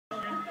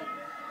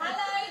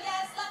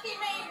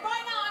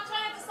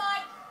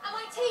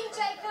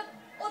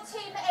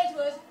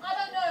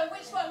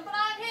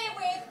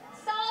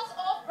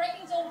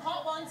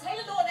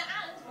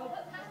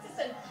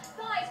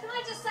can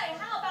I just say,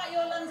 how about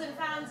your London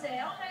fans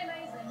here? Aren't they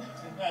amazing?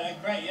 No, they're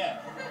great, yeah.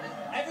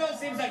 Everyone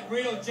seems like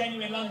real,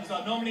 genuine Londoners.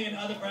 Like, normally in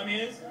other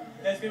premieres,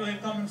 there's people who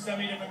come from so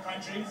many different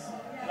countries.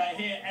 Like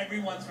here,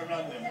 everyone's from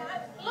London.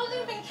 Yeah, a lot of them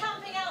have been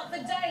camping out for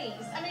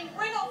days. I mean,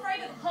 we're not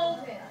afraid of the cold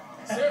here.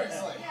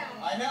 Seriously. Yeah.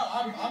 I know,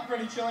 I'm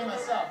pretty chilly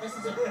myself. This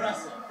is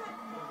impressive.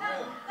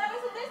 Now,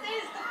 listen, this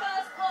is the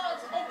first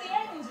part of the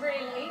end,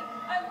 really.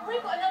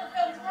 We've got another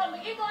film to come,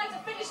 but you guys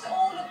have finished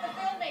all of the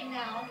filming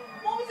now.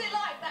 What was it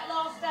like that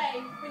last day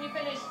when you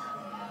finished?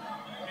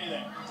 What do you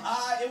think?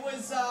 It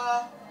was,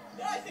 I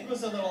think it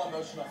was a little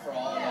emotional for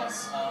all of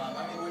us.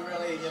 I mean, we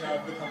really,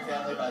 have become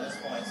family by this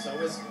point, so it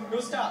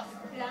was tough.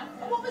 Yeah.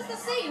 And what was the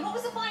scene? What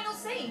was the final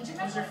scene? Do you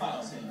remember? What was your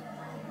final scene?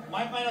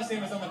 My final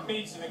scene was on the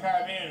beach in the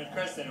Caribbean with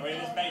Kristen. We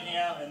were just making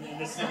out in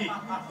the sea.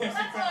 That's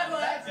how it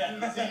works.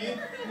 That's easy.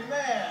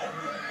 Man.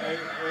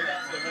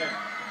 That's it, mate.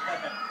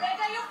 There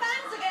go your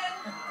fans again.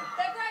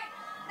 They're great.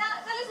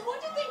 Now, listen,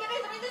 what do you think it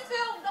is? I mean, this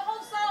film, the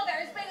whole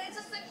saga, it's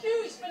just a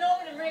huge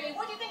phenomenon, really.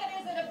 What do you think it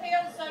is that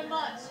appeals so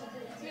much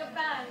to your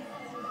fans?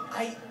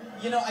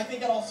 I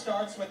think it all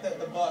starts with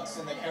the books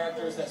and the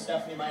characters that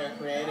Stephanie Meyer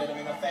created. I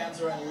mean, the fans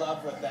are in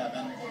love with them,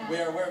 and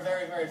we're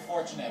very, very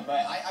fortunate.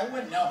 But I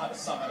wouldn't know how to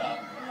sum it up.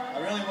 I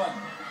really wouldn't.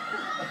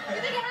 Do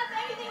you think it has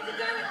anything to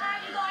do with how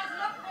you guys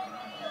look,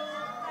 maybe, or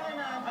I don't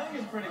know? I think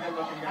he's a pretty good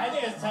looking guy. I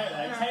think it's Taylor.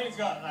 Like, Taylor's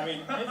got,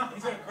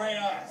 he's got a great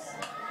ass.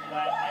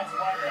 Like, that's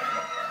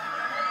wonderful.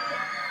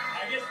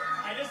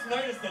 I just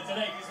noticed it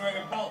today because he's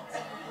wearing a belt.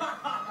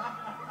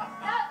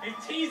 He's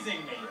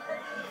teasing me.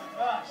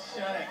 Oh,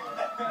 shut it.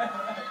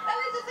 I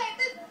was to say,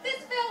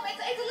 this film,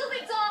 it's a little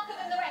bit darker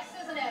than the rest,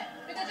 isn't it?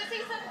 Because you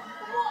see some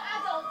more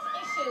adult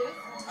issues.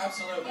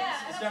 Absolutely.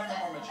 Yeah, It's definitely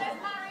more mature.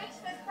 There's marriage,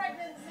 there's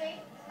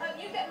pregnancy.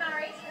 You get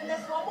married in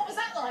this one. What was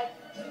that like?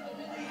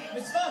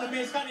 It's fun. I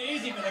mean, it's kind of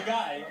easy for the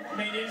guy. I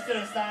mean, you're just sort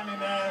of standing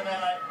there and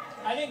they're like,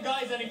 I think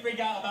guys only freak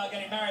out about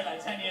getting married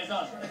like 10 years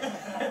on.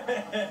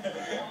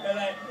 They're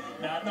like,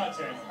 no, I'm not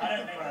sure. I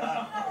don't think like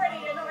that. Not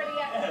ready yet, not ready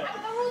yet.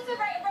 And there were also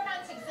very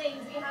romantic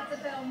scenes that you had to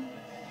film.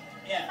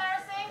 Yeah.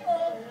 Embarrassing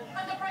or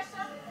under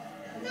pressure?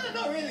 No,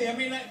 not really. I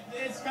mean, like,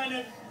 it's kind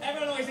of,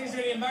 everyone always thinks it's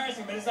really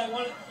embarrassing, but it's like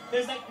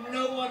there's like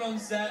no one on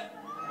set.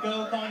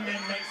 Bill Condon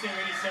makes it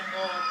really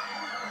simple.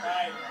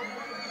 Like,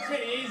 it's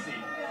really easy.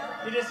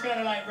 You're just kind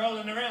of like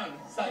rolling around.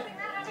 It's like,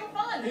 having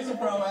fun. He's a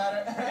pro at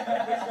it.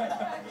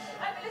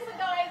 Listen,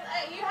 guys,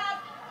 you have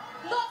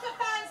lots of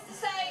fans to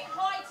say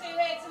hi to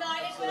here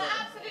tonight. It's been an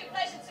absolute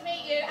pleasure to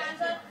meet you, and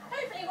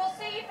hopefully we'll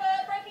see you for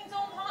Breaking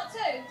Dawn Part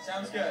 2.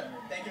 Sounds good.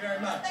 Thank you very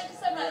much. Thank you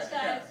so much,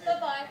 guys.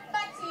 Bye-bye.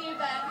 Back to you,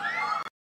 Ben.